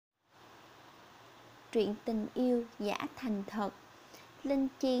Truyện tình yêu giả thành thật. Linh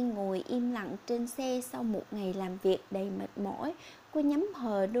Chi ngồi im lặng trên xe sau một ngày làm việc đầy mệt mỏi. Cô nhắm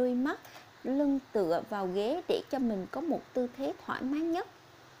hờ đôi mắt, lưng tựa vào ghế để cho mình có một tư thế thoải mái nhất.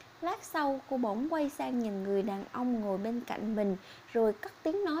 Lát sau cô bỗng quay sang nhìn người đàn ông ngồi bên cạnh mình, rồi cất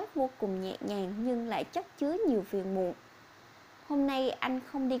tiếng nói vô cùng nhẹ nhàng nhưng lại chất chứa nhiều phiền muộn. Hôm nay anh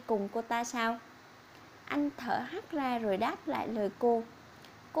không đi cùng cô ta sao? Anh thở hắt ra rồi đáp lại lời cô.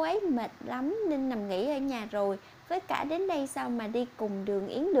 Cô ấy mệt lắm nên nằm nghỉ ở nhà rồi, với cả đến đây sao mà đi cùng Đường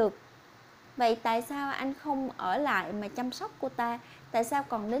Yến được. Vậy tại sao anh không ở lại mà chăm sóc cô ta? Tại sao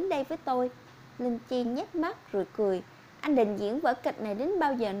còn đến đây với tôi? Linh Chi nhếch mắt rồi cười. Anh định diễn vở kịch này đến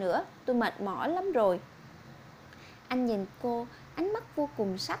bao giờ nữa? Tôi mệt mỏi lắm rồi. Anh nhìn cô, ánh mắt vô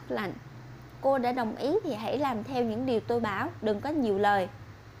cùng sắc lạnh. Cô đã đồng ý thì hãy làm theo những điều tôi bảo, đừng có nhiều lời.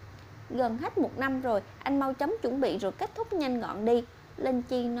 Gần hết 1 năm rồi, anh mau chóng chuẩn bị rồi kết thúc nhanh gọn đi. Linh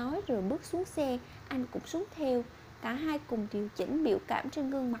Chi nói rồi bước xuống xe, anh cũng xuống theo. Cả hai cùng điều chỉnh biểu cảm trên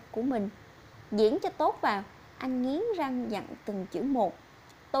gương mặt của mình. Diễn cho tốt vào, anh nghiến răng dặn từng chữ một.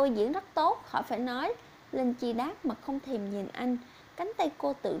 Tôi diễn rất tốt, khỏi phải nói. Linh Chi đáp mà không thèm nhìn anh. Cánh tay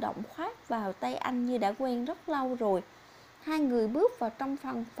cô tự động khoác vào tay anh như đã quen rất lâu rồi. Hai người bước vào trong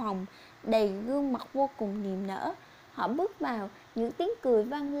văn phòng, đầy gương mặt vô cùng niềm nở. Họ bước vào, những tiếng cười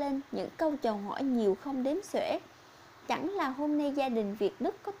vang lên, những câu chào hỏi nhiều không đếm xuể. Chẳng là hôm nay gia đình Việt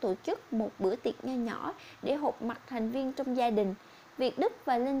Đức có tổ chức một bữa tiệc nho nhỏ để họp mặt thành viên trong gia đình. Việt Đức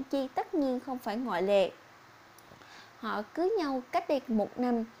và Linh Chi tất nhiên không phải ngoại lệ. Họ cưới nhau cách đây 1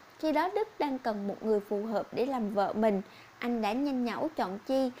 năm, khi đó Đức đang cần một người phù hợp để làm vợ mình. Anh đã nhanh nhảu chọn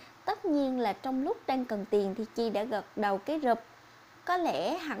Chi, tất nhiên là trong lúc đang cần tiền thì Chi đã gật đầu cái rụp. Có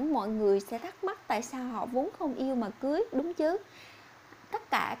lẽ hẳn mọi người sẽ thắc mắc tại sao họ vốn không yêu mà cưới, đúng chứ? Tất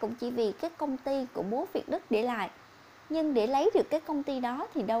cả cũng chỉ vì cái công ty của bố Việt Đức để lại. Nhưng để lấy được cái công ty đó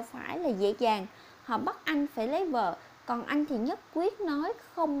thì đâu phải là dễ dàng. Họ bắt anh phải lấy vợ, còn anh thì nhất quyết nói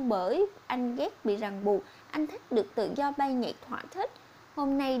không, bởi anh ghét bị ràng buộc. Anh thích được tự do bay nhảy thỏa thích.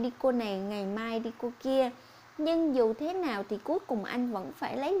 Hôm nay đi cô này, ngày mai đi cô kia. Nhưng dù thế nào thì cuối cùng anh vẫn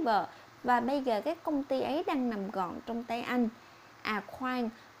phải lấy vợ. Và bây giờ cái công ty ấy đang nằm gọn trong tay anh. À khoan,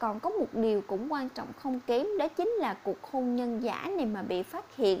 còn có một điều cũng quan trọng không kém, đó chính là cuộc hôn nhân giả này mà bị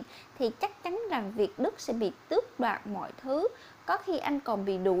phát hiện thì chắc chắn rằng Việt Đức sẽ bị tước đoạt mọi thứ, có khi anh còn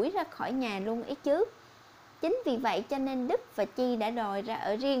bị đuổi ra khỏi nhà luôn ấy chứ. Chính vì vậy cho nên Đức và Chi đã đòi ra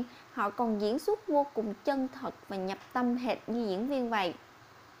ở riêng. Họ còn diễn xuất vô cùng chân thật và nhập tâm hệt như diễn viên vậy.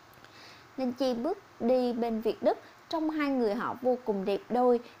 Nên Chi bước đi bên Việt Đức, trong hai người họ vô cùng đẹp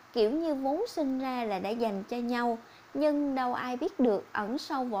đôi, kiểu như vốn sinh ra là đã dành cho nhau. Nhưng đâu ai biết được ẩn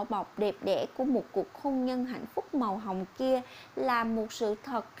sau vỏ bọc đẹp đẽ của một cuộc hôn nhân hạnh phúc màu hồng kia là một sự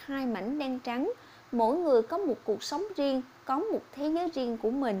thật hai mảnh đen trắng. Mỗi người có một cuộc sống riêng, có một thế giới riêng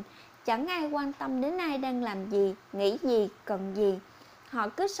của mình. Chẳng ai quan tâm đến ai đang làm gì, nghĩ gì, cần gì. Họ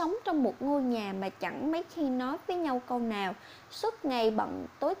cứ sống trong một ngôi nhà mà chẳng mấy khi nói với nhau câu nào. Suốt ngày bận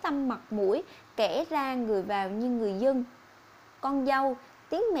tối tăm mặt mũi, kẻ ra người vào như người dân. Con dâu,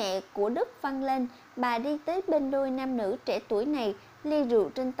 tiếng mẹ của Đức vang lên. Bà đi tới bên đôi nam nữ trẻ tuổi này, ly rượu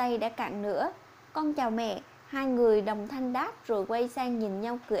trên tay đã cạn nửa. Con chào mẹ. Hai người đồng thanh đáp rồi quay sang nhìn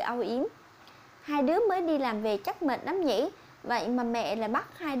nhau cười âu yếm. Hai đứa mới đi làm về chắc mệt lắm nhỉ? Vậy mà mẹ lại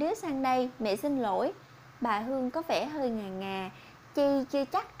bắt hai đứa sang đây, mẹ xin lỗi. Bà Hương có vẻ hơi ngà ngà. Chi chưa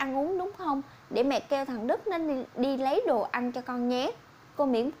chắc ăn uống đúng không? Để mẹ kêu thằng Đức nó đi lấy đồ ăn cho con nhé. Cô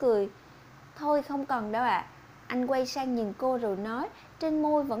mỉm cười. Thôi không cần đâu ạ. Anh quay sang nhìn cô rồi nói, trên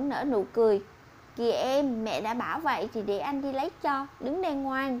môi vẫn nở nụ cười. Kìa em, mẹ đã bảo vậy thì để anh đi lấy cho, đứng đây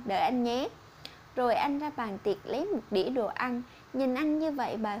ngoan, đợi anh nhé. Rồi anh ra bàn tiệc lấy một đĩa đồ ăn. Nhìn anh như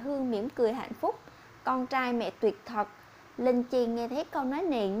vậy bà Hương mỉm cười hạnh phúc. Con trai mẹ tuyệt thật. Linh Chi nghe thấy câu nói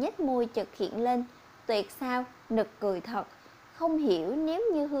này nhếch môi chợt hiện lên. Tuyệt sao? Nực cười thật. Không hiểu nếu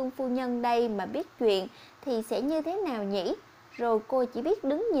như Hương phu nhân đây mà biết chuyện thì sẽ như thế nào nhỉ? Rồi cô chỉ biết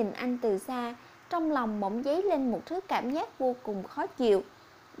đứng nhìn anh từ xa. Trong lòng bỗng dấy lên một thứ cảm giác vô cùng khó chịu.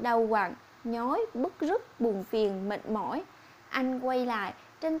 Đau quặn, nhói, bứt rứt, buồn phiền, mệt mỏi. Anh quay lại,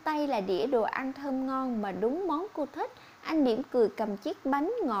 trên tay là đĩa đồ ăn thơm ngon mà đúng món cô thích. Anh mỉm cười cầm chiếc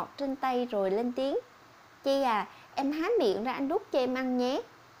bánh ngọt trên tay rồi lên tiếng. Chi à, em há miệng ra anh đút cho em ăn nhé.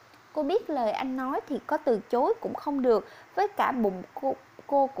 Cô biết lời anh nói thì có từ chối cũng không được. Với cả bụng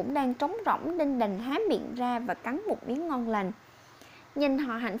cô cũng đang trống rỗng nên đành há miệng ra và cắn một miếng ngon lành. Nhìn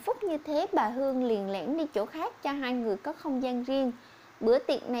họ hạnh phúc như thế, bà Hương liền lẻn đi chỗ khác cho hai người có không gian riêng. Bữa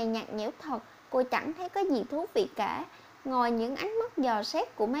tiệc này nhạt nhẽo thật, cô chẳng thấy có gì thú vị cả. Ngoài những ánh mắt dò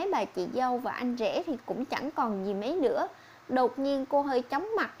xét của mấy bà chị dâu và anh rể thì cũng chẳng còn gì mấy nữa. Đột nhiên cô hơi chóng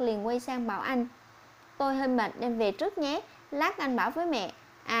mặt liền quay sang bảo anh. Tôi hơi mệt nên về trước nhé, lát anh bảo với mẹ.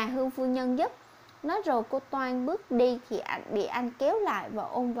 À Hương phu nhân giúp. Nói rồi cô toan bước đi thì bị anh kéo lại và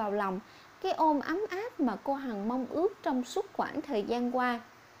ôm vào lòng. Cái ôm ấm áp mà cô hằng mong ước trong suốt khoảng thời gian qua.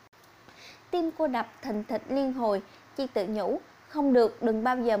 Tim cô đập thình thịch liên hồi. Chi tự nhủ, không được, đừng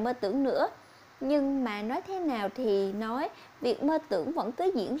bao giờ mơ tưởng nữa. Nhưng mà nói thế nào thì nói, việc mơ tưởng vẫn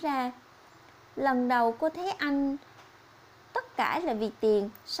cứ diễn ra. Lần đầu cô thấy anh tất cả là vì tiền.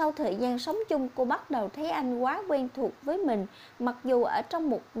 Sau thời gian sống chung, cô bắt đầu thấy anh quá quen thuộc với mình. Mặc dù ở trong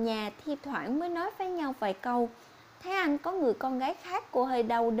một nhà thi thoảng mới nói với nhau vài câu. Thấy anh có người con gái khác, cô hơi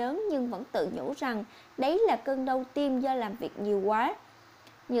đau đớn nhưng vẫn tự nhủ rằng đấy là cơn đau tim do làm việc nhiều quá.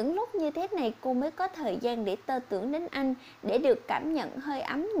 Những lúc như thế này cô mới có thời gian để tơ tưởng đến anh, để được cảm nhận hơi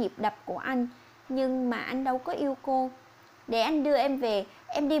ấm nhịp đập của anh. Nhưng mà anh đâu có yêu cô. Để anh đưa em về,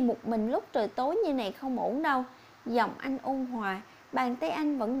 em đi một mình lúc trời tối như này không ổn đâu. Giọng anh ôn hòa, bàn tay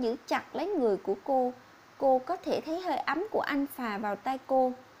anh vẫn giữ chặt lấy người của cô. Cô có thể thấy hơi ấm của anh phà vào tay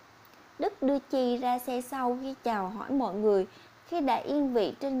cô. Đức đưa Chi ra xe sau khi chào hỏi mọi người. Khi đã yên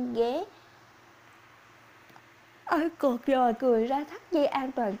vị trên ghế, anh cột rồi cười ra thắt dây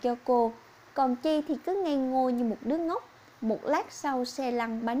an toàn cho cô. Còn Chi thì cứ ngây ngô như một đứa ngốc. Một lát sau xe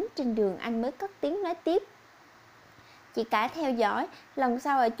lăn bánh trên đường, anh mới cất tiếng nói tiếp. Chị cả theo dõi, lần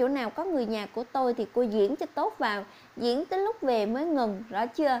sau ở chỗ nào có người nhà của tôi thì cô diễn cho tốt vào. Diễn tới lúc về mới ngừng, rõ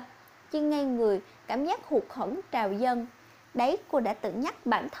chưa? Chi ngây người, cảm giác hụt hẫng trào dâng. Đấy, cô đã tự nhắc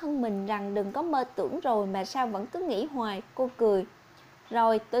bản thân mình rằng đừng có mơ tưởng rồi mà sao vẫn cứ nghĩ hoài. Cô cười.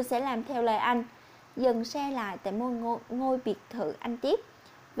 Rồi, tôi sẽ làm theo lời anh. Dừng xe lại tại ngôi biệt thự, anh tiếp.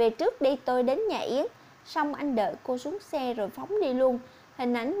 Về trước đi, tôi đến nhà Yến. Xong anh đợi cô xuống xe rồi phóng đi luôn.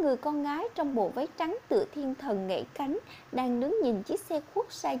 Hình ảnh người con gái trong bộ váy trắng tựa thiên thần gãy cánh đang đứng nhìn chiếc xe khuất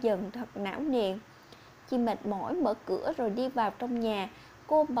xa dần thật não nề. Chi mệt mỏi mở cửa rồi đi vào trong nhà.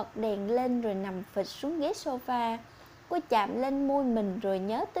 Cô bật đèn lên rồi nằm phịch xuống ghế sofa. Cô chạm lên môi mình rồi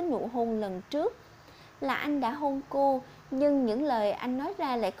nhớ tới nụ hôn lần trước. Là anh đã hôn cô, nhưng những lời anh nói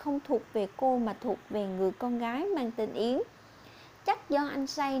ra lại không thuộc về cô mà thuộc về người con gái mang tên Yến. Chắc do anh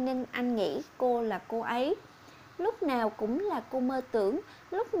say nên anh nghĩ cô là cô ấy. Lúc nào cũng là cô mơ tưởng,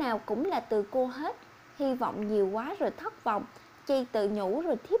 lúc nào cũng là từ cô hết. Hy vọng nhiều quá rồi thất vọng. Chi tự nhủ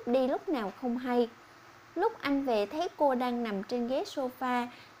rồi thiếp đi lúc nào không hay. Lúc anh về thấy cô đang nằm trên ghế sofa,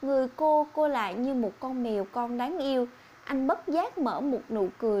 người cô lại như một con mèo con đáng yêu. Anh bất giác mở một nụ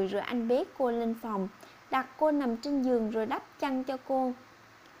cười rồi anh bế cô lên phòng, đặt cô nằm trên giường rồi đắp chăn cho cô.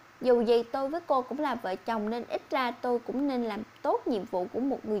 Dù gì tôi với cô cũng là vợ chồng nên ít ra tôi cũng nên làm tốt nhiệm vụ của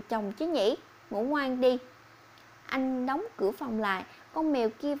một người chồng chứ nhỉ. Ngủ ngoan đi. Anh đóng cửa phòng lại, con mèo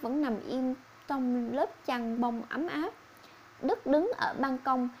kia vẫn nằm im trong lớp chăn bông ấm áp. Đức đứng ở ban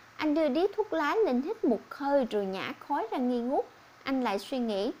công, anh đưa điếu thuốc lá lên hít một hơi rồi nhả khói ra nghi ngút. Anh lại suy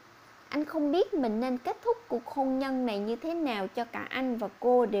nghĩ, anh không biết mình nên kết thúc cuộc hôn nhân này như thế nào cho cả anh và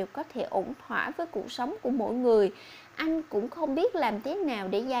cô đều có thể ổn thỏa với cuộc sống của mỗi người. Anh cũng không biết làm thế nào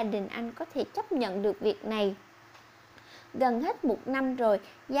để gia đình anh có thể chấp nhận được việc này. Gần hết 1 năm rồi,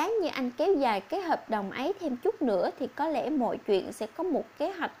 giá như anh kéo dài cái hợp đồng ấy thêm chút nữa thì có lẽ mọi chuyện sẽ có một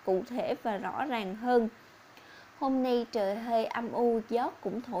kế hoạch cụ thể và rõ ràng hơn. Hôm nay trời hơi âm u, gió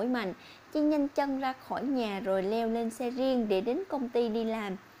cũng thổi mạnh. Chi nhanh chân ra khỏi nhà rồi leo lên xe riêng để đến công ty đi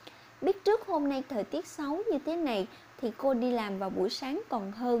làm. Biết trước hôm nay thời tiết xấu như thế này thì cô đi làm vào buổi sáng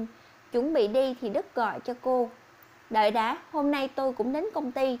còn hơn. Chuẩn bị đi thì Đức gọi cho cô. Đợi đã, hôm nay tôi cũng đến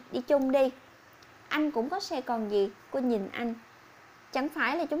công ty, đi chung đi. Anh cũng có xe còn gì? Cô nhìn anh. Chẳng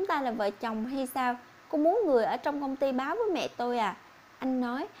phải là chúng ta là vợ chồng hay sao? Cô muốn người ở trong công ty báo với mẹ tôi à? Anh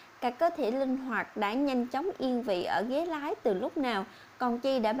nói, cả cơ thể linh hoạt đã nhanh chóng yên vị ở ghế lái từ lúc nào, còn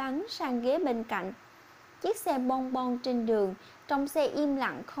Chi đã bắn sang ghế bên cạnh. Chiếc xe bon bon trên đường, trong xe im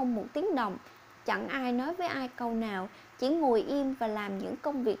lặng không một tiếng động. Chẳng ai nói với ai câu nào, chỉ ngồi im và làm những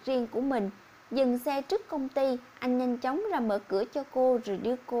công việc riêng của mình. Dừng xe trước công ty, anh nhanh chóng ra mở cửa cho cô rồi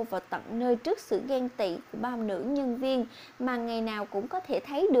đưa cô vào tận nơi trước sự ghen tị của bao nữ nhân viên mà ngày nào cũng có thể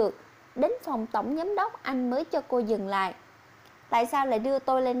thấy được. Đến phòng tổng giám đốc anh mới cho cô dừng lại. Tại sao lại đưa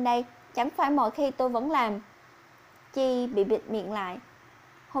tôi lên đây? Chẳng phải mọi khi tôi vẫn làm. Chi bị bịt miệng lại.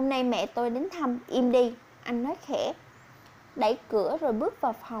 Hôm nay mẹ tôi đến thăm, im đi, anh nói khẽ. Đẩy cửa rồi bước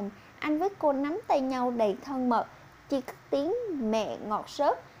vào phòng, anh với cô nắm tay nhau đầy thân mật. Chi cất tiếng mẹ ngọt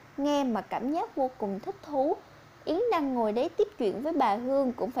xớt, nghe mà cảm giác vô cùng thích thú. Yến đang ngồi đấy tiếp chuyện với bà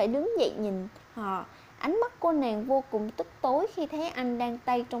Hương cũng phải đứng dậy nhìn họ. Ánh mắt cô nàng vô cùng tức tối khi thấy anh đang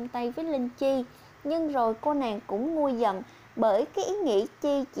tay trong tay với Linh Chi. Nhưng rồi cô nàng cũng nguôi giận bởi cái ý nghĩ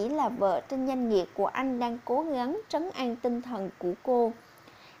Chi chỉ là vợ trên danh nghĩa của anh đang cố gắng trấn an tinh thần của cô.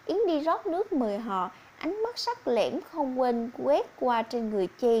 Yến đi rót nước mời họ, ánh mắt sắc lẻm không quên quét qua trên người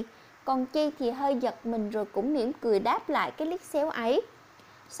Chi. Còn Chi thì hơi giật mình rồi cũng mỉm cười đáp lại cái liếc xéo ấy.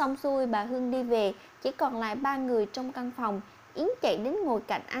 Xong xuôi bà Hương đi về, chỉ còn lại 3 người trong căn phòng. Yến chạy đến ngồi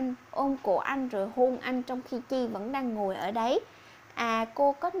cạnh anh, ôm cổ anh rồi hôn anh trong khi Chi vẫn đang ngồi ở đấy. À,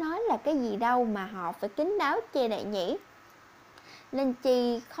 cô có nói là cái gì đâu mà họ phải kín đáo che đậy nhỉ? Linh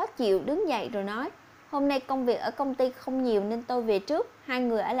Chi khó chịu đứng dậy rồi nói, hôm nay công việc ở công ty không nhiều nên tôi về trước, hai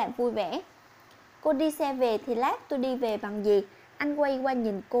người ở lại vui vẻ. Cô đi xe về thì lát tôi đi về bằng gì? Anh quay qua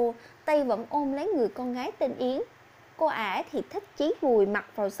nhìn cô, tay vẫn ôm lấy người con gái tên Yến. Cô ả thì thích chí vùi mặt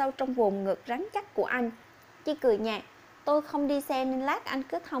vào sâu trong vùng ngực rắn chắc của anh. Chi cười nhạt, tôi không đi xe nên lát anh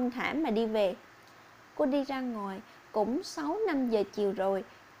cứ thong thả mà đi về. Cô đi ra ngoài, cũng 6-5 giờ chiều rồi,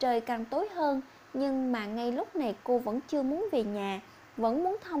 trời càng tối hơn, nhưng mà ngay lúc này cô vẫn chưa muốn về nhà, vẫn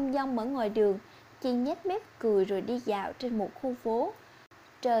muốn thong dong ở ngoài đường. Chi nhếch mép cười rồi đi dạo trên một khu phố.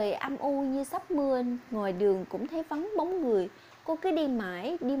 Trời âm u như sắp mưa, ngoài đường cũng thấy vắng bóng người. Cô cứ đi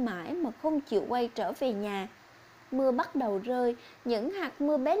mãi mà không chịu quay trở về nhà. Mưa bắt đầu rơi, những hạt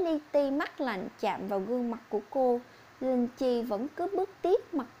mưa bé li ti mát lạnh chạm vào gương mặt của cô. Linh Chi vẫn cứ bước tiếp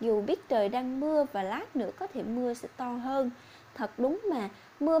mặc dù biết trời đang mưa và lát nữa có thể mưa sẽ to hơn. Thật đúng mà,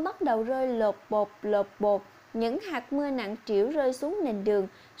 mưa bắt đầu rơi lột bột. Những hạt mưa nặng trĩu rơi xuống nền đường,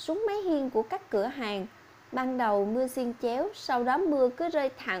 xuống mái hiên của các cửa hàng. Ban đầu mưa xiên chéo, sau đó mưa cứ rơi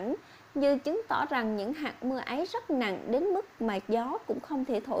thẳng, như chứng tỏ rằng những hạt mưa ấy rất nặng đến mức mà gió cũng không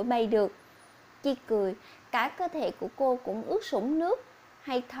thể thổi bay được. Chi cười, cả cơ thể của cô cũng ướt sũng nước.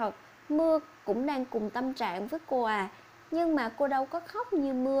 Hay thật, mưa cũng đang cùng tâm trạng với cô à. Nhưng mà cô đâu có khóc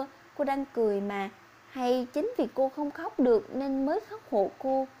như mưa, cô đang cười mà. Hay chính vì cô không khóc được nên mới khóc hộ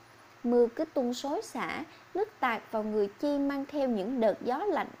cô. Mưa cứ tuôn xối xả, nước tạt vào người Chi mang theo những đợt gió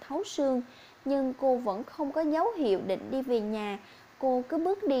lạnh thấu xương. Nhưng cô vẫn không có dấu hiệu định đi về nhà. Cô cứ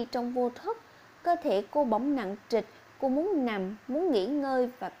bước đi trong vô thức. Cơ thể cô bỗng nặng trịch, cô muốn nằm, muốn nghỉ ngơi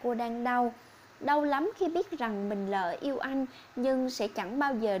và cô đang đau. Đau lắm khi biết rằng mình lỡ yêu anh nhưng sẽ chẳng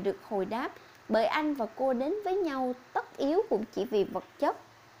bao giờ được hồi đáp, bởi anh và cô đến với nhau tất yếu cũng chỉ vì vật chất.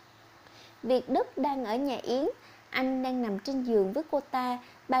 Việt Đức đang ở nhà Yến, anh đang nằm trên giường với cô ta,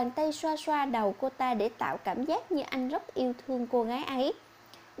 bàn tay xoa xoa đầu cô ta để tạo cảm giác như anh rất yêu thương cô gái ấy.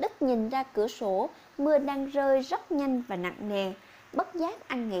 Đức nhìn ra cửa sổ, mưa đang rơi rất nhanh và nặng nề. Bất giác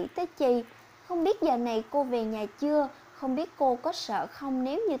anh nghĩ tới Chi. Không biết giờ này cô về nhà chưa? Không biết cô có sợ không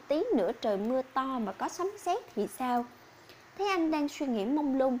nếu như tí nữa trời mưa to mà có sấm sét thì sao? Thấy anh đang suy nghĩ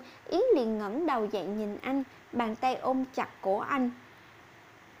mông lung, Yến liền ngẩng đầu dậy nhìn anh, bàn tay ôm chặt cổ anh.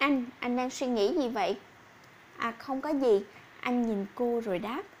 Anh đang suy nghĩ gì vậy? À không có gì, anh nhìn cô rồi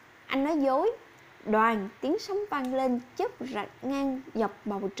đáp. Anh nói dối. Đoàn, tiếng sấm vang lên, chớp rạch ngang dọc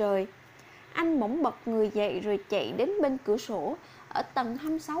bầu trời. Anh bỗng bật người dậy rồi chạy đến bên cửa sổ. Ở tầng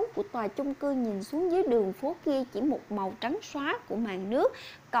 26 của tòa chung cư nhìn xuống dưới đường phố kia chỉ một màu trắng xóa của màn nước,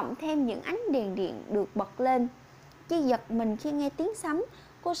 cộng thêm những ánh đèn điện được bật lên. Chi giật mình khi nghe tiếng sấm.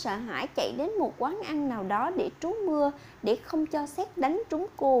 Cô sợ hãi chạy đến một quán ăn nào đó để trú mưa, để không cho sét đánh trúng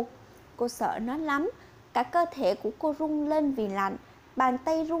cô. Cô sợ nó lắm. Cả cơ thể của cô rung lên vì lạnh. Bàn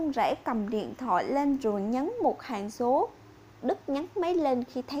tay run rẩy cầm điện thoại lên rồi nhấn một hàng số. Đức nhấc máy lên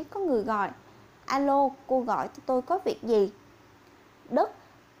khi thấy có người gọi. Alo, cô gọi cho tôi có việc gì? Đức,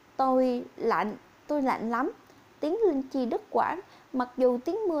 tôi lạnh lắm. Tiếng Linh Chi đứt quãng. Mặc dù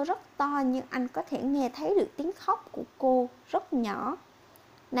tiếng mưa rất to nhưng anh có thể nghe thấy được tiếng khóc của cô rất nhỏ.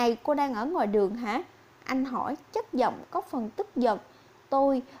 Này, cô đang ở ngoài đường hả? Anh hỏi, chất giọng có phần tức giận.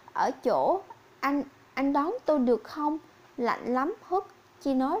 Tôi ở chỗ, anh đón tôi được không? Lạnh lắm Hức,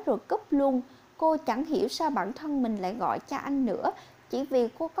 Chi nói rồi cúp luôn. Cô chẳng hiểu sao bản thân mình lại gọi cho anh nữa, chỉ vì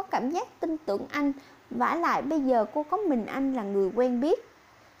cô có cảm giác tin tưởng anh. Vả lại bây giờ cô có mình anh là người quen biết.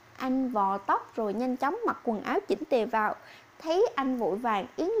 Anh vò tóc rồi nhanh chóng mặc quần áo chỉnh tề vào. Thấy anh vội vàng,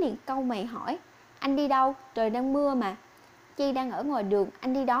 Yến liền cau mày hỏi. Anh đi đâu? Trời đang mưa mà. Chi đang ở ngoài đường,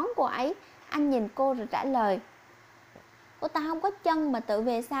 anh đi đón cô ấy. Anh nhìn cô rồi trả lời. Cô ta không có chân mà tự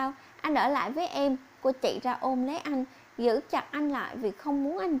về sao? Anh ở lại với em. Cô chạy ra ôm lấy anh, giữ chặt anh lại vì không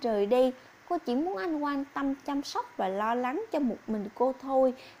muốn anh rời đi. Cô chỉ muốn anh quan tâm, chăm sóc và lo lắng cho một mình cô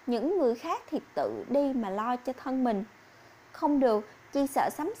thôi. Những người khác thì tự đi mà lo cho thân mình. Không được, Chi sợ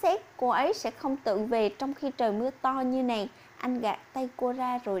sấm sét, cô ấy sẽ không tự về trong khi trời mưa to như này. Anh gạt tay cô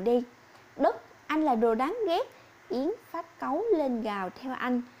ra rồi đi. Đức, anh là đồ đáng ghét. Yến phát cáu lên gào theo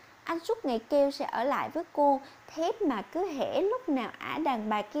anh. Anh suốt ngày kêu sẽ ở lại với cô, thế mà cứ hễ lúc nào ả đàn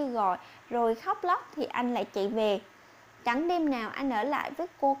bà kia gọi rồi khóc lóc thì anh lại chạy về. Chẳng đêm nào anh ở lại với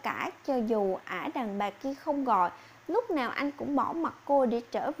cô cả, cho dù ả đàn bà kia không gọi, lúc nào anh cũng bỏ mặc cô để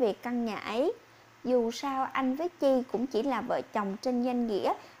trở về căn nhà ấy. Dù sao anh với Chi cũng chỉ là vợ chồng trên danh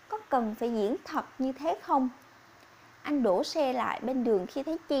nghĩa, có cần phải diễn thật như thế không? Anh đổ xe lại bên đường khi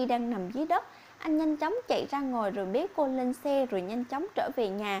thấy Chi đang nằm dưới đất. Anh nhanh chóng chạy ra ngoài rồi bế cô lên xe rồi nhanh chóng trở về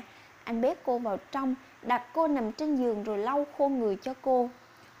nhà. Anh bế cô vào trong, đặt cô nằm trên giường rồi lau khô người cho cô.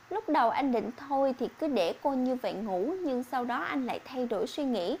 Lúc đầu anh định thôi thì cứ để cô như vậy ngủ, nhưng sau đó anh lại thay đổi suy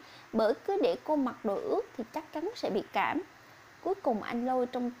nghĩ, bởi cứ để cô mặc đồ ướt thì chắc chắn sẽ bị cảm. Cuối cùng anh lôi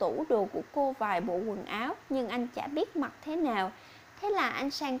trong tủ đồ của cô vài bộ quần áo, nhưng anh chả biết mặc thế nào. Thế là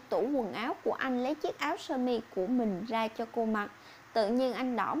anh sang tủ quần áo của anh lấy chiếc áo sơ mi của mình ra cho cô mặc. Tự nhiên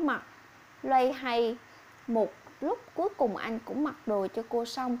anh đỏ mặt, loay hay một lúc cuối cùng anh cũng mặc đồ cho cô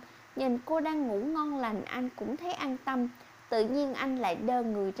xong. Nhìn cô đang ngủ ngon lành anh cũng thấy an tâm. Tự nhiên anh lại đơ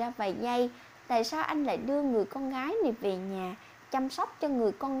người ra vài giây. Tại sao anh lại đưa người con gái này về nhà, chăm sóc cho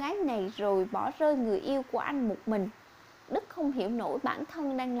người con gái này rồi bỏ rơi người yêu của anh một mình? Đức không hiểu nổi bản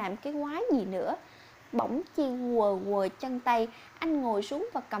thân đang làm cái quái gì nữa. Bỗng Chi quờ quờ chân tay, anh ngồi xuống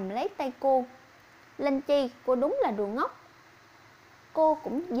và cầm lấy tay cô. Linh Chi, cô đúng là đồ ngốc. Cô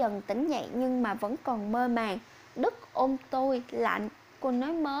cũng dần tỉnh dậy nhưng mà vẫn còn mơ màng. Đức ôm tôi, lạnh, cô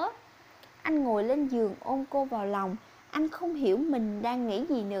nói mớ. Anh ngồi lên giường ôm cô vào lòng. Anh không hiểu mình đang nghĩ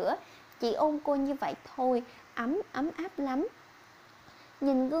gì nữa, chỉ ôm cô như vậy thôi, ấm áp lắm.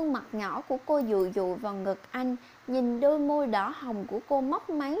 Nhìn gương mặt nhỏ của cô dụi dụi vào ngực anh, nhìn đôi môi đỏ hồng của cô mấp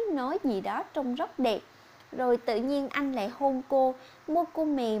máy nói gì đó trông rất đẹp. Rồi tự nhiên anh lại hôn cô, môi cô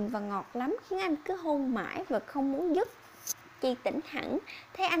mềm và ngọt lắm khiến anh cứ hôn mãi và không muốn dứt. Chi tỉnh hẳn,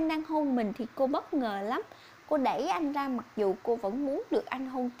 thấy anh đang hôn mình thì cô bất ngờ lắm. Cô đẩy anh ra mặc dù cô vẫn muốn được anh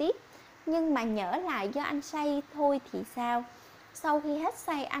hôn tiếp. Nhưng mà nhỡ lại do anh say thôi thì sao? Sau khi hết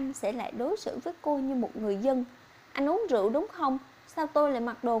say anh sẽ lại đối xử với cô như một người dân. Anh uống rượu đúng không? Sao tôi lại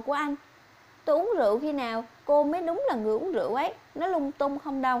mặc đồ của anh? Tôi uống rượu khi nào? Cô mới đúng là người uống rượu ấy. Nó lung tung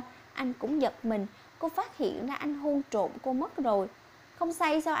không đâu. Anh cũng giật mình. Cô phát hiện ra anh hôn trộm cô mất rồi. Không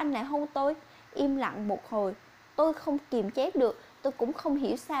say sao anh lại hôn tôi? Im lặng một hồi. Tôi không kiềm chế được. Tôi cũng không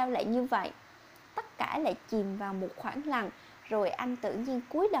hiểu sao lại như vậy. Tất cả lại chìm vào một khoảng lặng. Rồi anh tự nhiên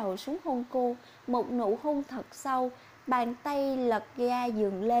cúi đầu xuống hôn cô. Một nụ hôn thật sâu. Bàn tay lật ga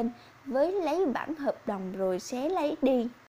giường lên với lấy bản hợp đồng rồi xé lấy đi.